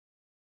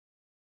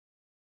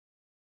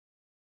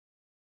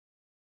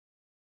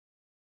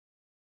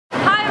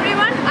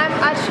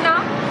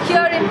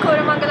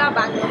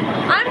Marina, Bangalore.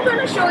 I'm going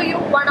to show you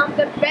one of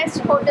the best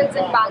hotels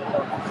in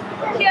Bangalore.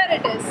 Here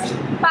it is,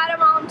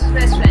 Paramount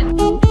Restaurant.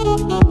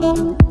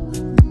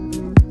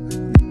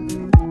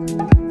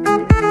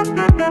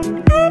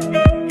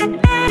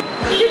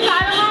 The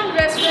Paramount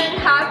Restaurant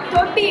have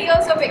 30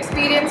 years of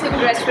experience in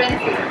restaurant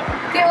field.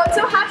 They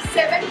also have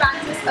 7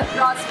 branches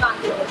across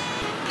Bangalore.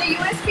 The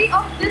USP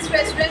of this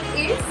restaurant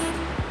is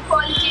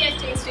quality and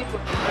tasty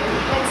food.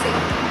 Let's see.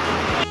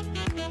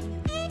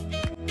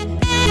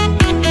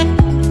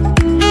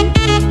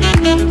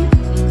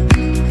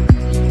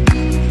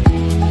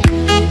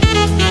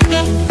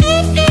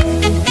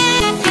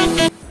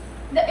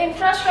 The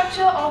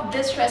infrastructure of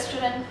this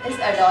restaurant is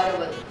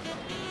adorable.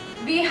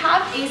 We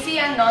have AC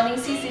and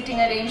non-AC sitting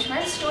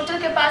arrangements. Total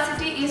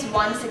capacity is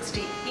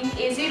 160. In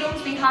AC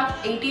rooms we have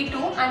 82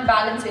 and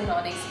balance in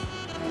non-AC.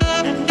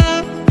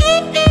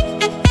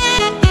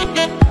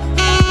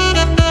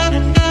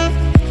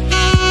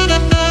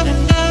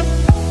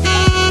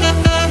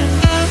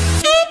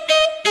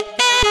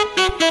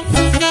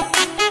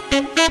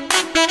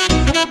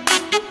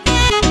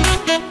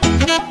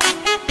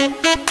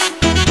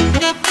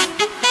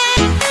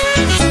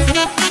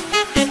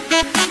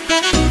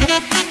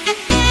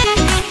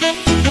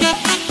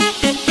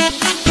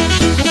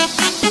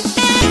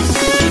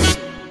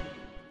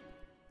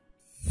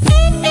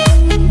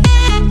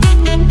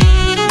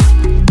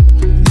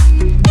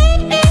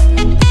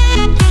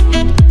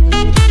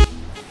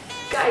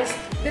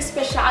 The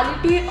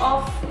speciality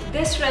of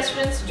this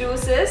restaurant's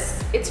juice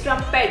is it's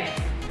from PED.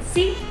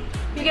 See,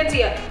 you can see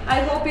here.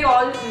 I hope you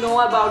all know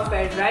about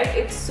PED, right?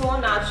 It's so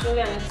natural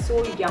and it's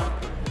so yum.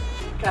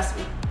 Trust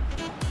me.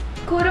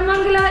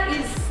 Koramangala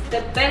is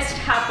the best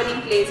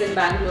happening place in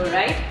Bangalore,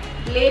 right?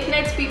 Late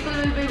nights people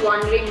will be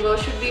wondering where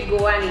should we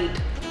go and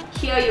eat.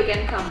 Here you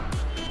can come.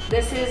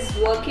 This is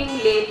working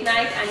late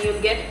night and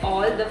you'll get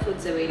all the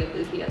foods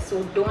available here.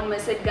 So don't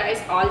miss it,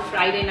 guys. All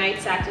Friday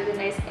nights, Saturday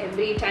nights,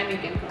 every time you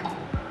can come.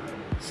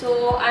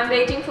 So I'm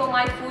waiting for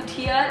my food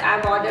here.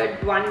 I've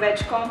ordered 1 veg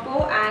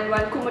combo and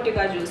 1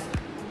 kumutika juice.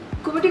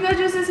 Kumutika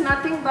juice is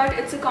nothing but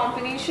it's a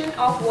combination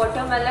of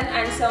watermelon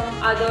and some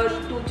other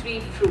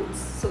 2-3 fruits.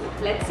 So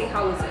let's see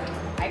how is it.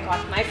 I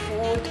got my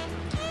food.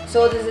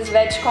 So this is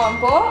veg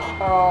combo.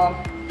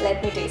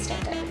 Let me taste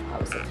and tell you how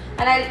is it.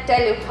 And I'll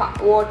tell you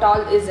what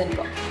all is in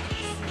it.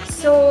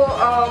 So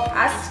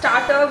as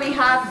starter we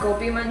have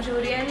gobi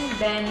manchurian,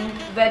 then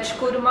veg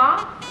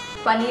kurma,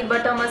 paneer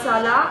butter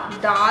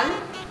masala, dal,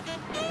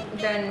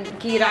 then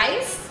ghee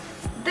rice.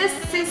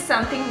 This is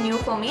something new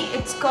for me.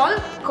 It's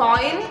called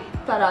coin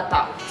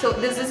paratha. So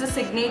this is a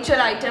signature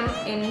item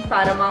in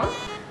Paramount,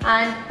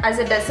 and as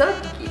a dessert,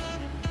 ghee.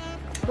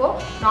 So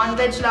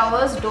non-veg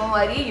lovers, don't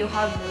worry, you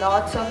have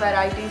lots of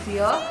varieties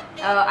here.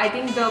 I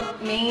think the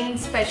main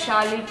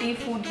specialty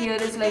food here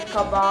is like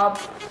kebab,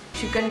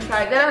 chicken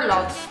fry. There are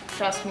lots,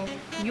 trust me.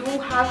 You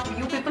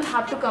people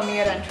have to come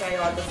here and try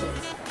all the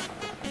foods.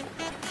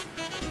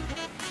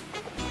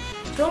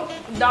 So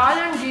dal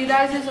and ghee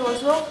rice is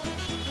also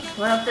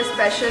one of the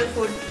special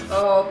food.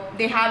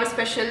 They have a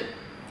special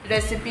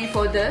recipe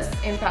for this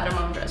in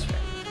Paramount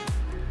Restaurant.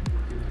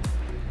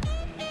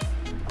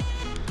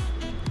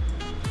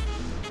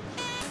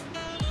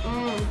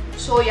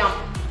 So yum.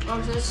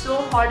 This is so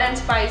hot and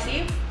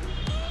spicy.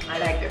 I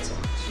like it so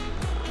much.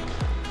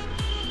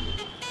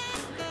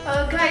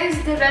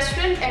 Guys, the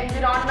restaurant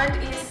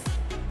environment is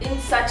in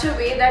such a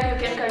way that you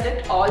can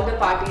conduct all the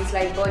parties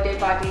like birthday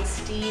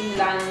parties, team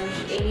lunch,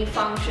 any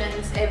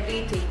functions,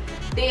 everything.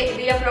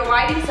 They are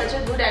providing such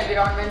a good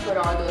environment for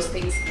all those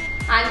things.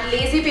 And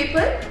lazy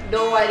people,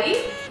 don't worry,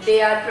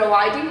 they are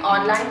providing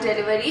online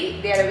delivery.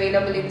 They are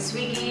available in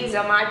Swiggy,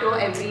 Zomato,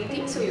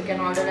 everything, so you can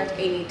order at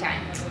any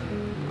time.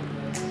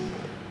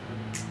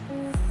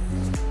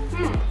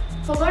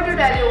 Forgot to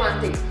tell you one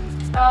thing.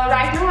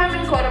 Right now I'm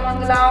in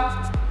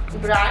Koramangala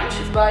branch,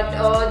 but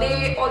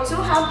they also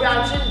have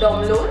branch in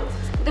Bangalore.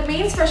 The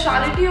main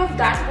speciality of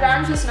that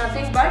branch is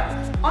nothing but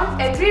on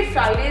every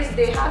Fridays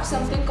they have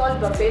something called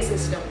buffet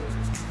system.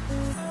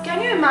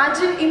 Can you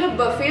imagine, in a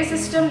buffet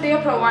system they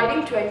are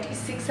providing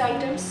 26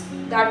 items,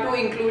 that too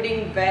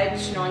including veg,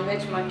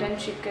 non-veg, mutton,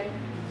 chicken.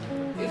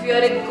 If you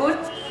are a good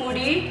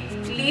foodie,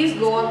 please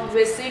go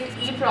visit,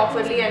 eat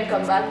properly and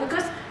come back,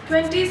 because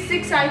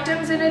 26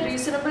 items in a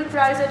reasonable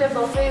price at a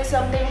buffet is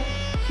something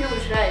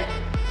huge, right?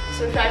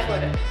 So try for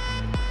it.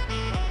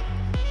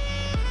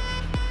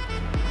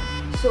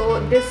 So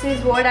this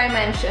is what I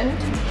mentioned,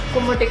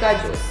 kumutika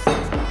juice.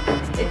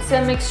 It's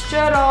a mixture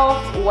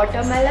of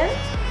watermelon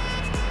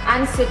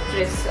and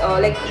citrus.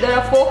 Like there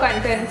are 4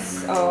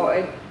 contents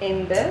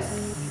in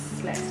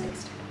this. Let's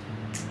taste it.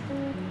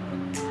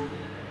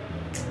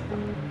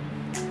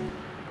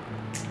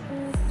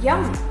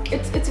 Yum!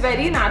 It's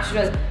very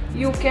natural.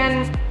 You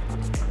can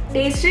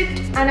taste it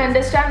and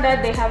understand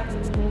that they have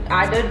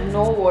added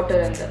no water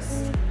in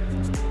this.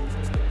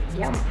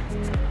 Yum!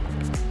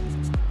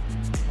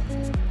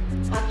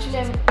 Actually,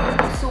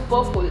 I'm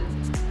super full,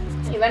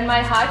 even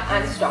my heart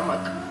and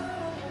stomach.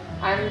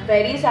 I'm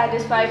very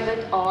satisfied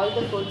with all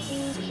the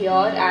foods here,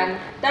 and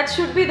that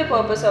should be the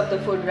purpose of the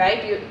food,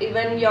 right?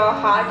 Even your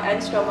heart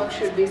and stomach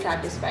should be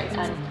satisfied,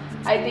 and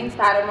I think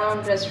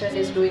Paramount Restaurant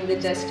is doing the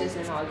justice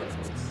in all the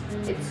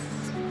foods. It's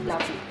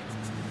lovely.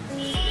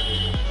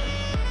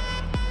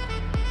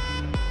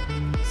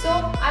 So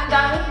I'm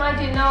done with my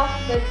dinner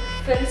with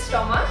filled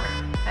stomach,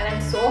 and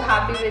I'm so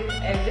happy with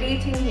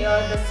everything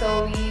here, the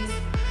service,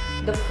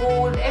 the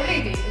food,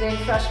 everything, the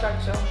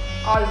infrastructure,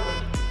 all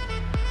good.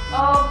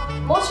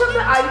 Most of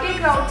the IT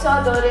crowds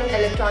are there in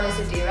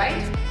electronicity,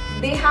 right?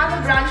 They have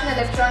a branch in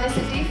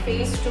electronicity,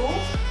 phase 2.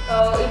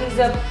 It is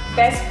the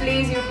best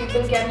place you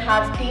people can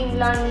have team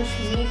lunch,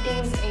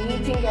 meetings,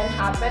 anything can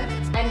happen,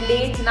 and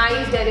late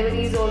night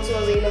delivery is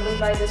also available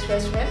by this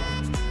restaurant.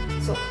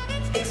 So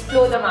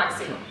explore the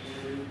maximum.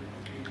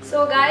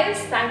 So guys,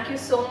 thank you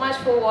so much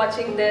for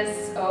watching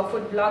this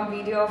food vlog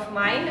video of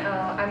mine.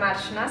 I'm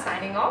Archana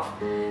signing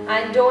off,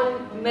 and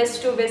don't miss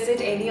to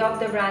visit any of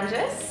the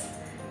branches.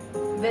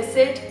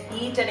 Visit,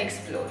 eat and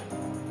explore.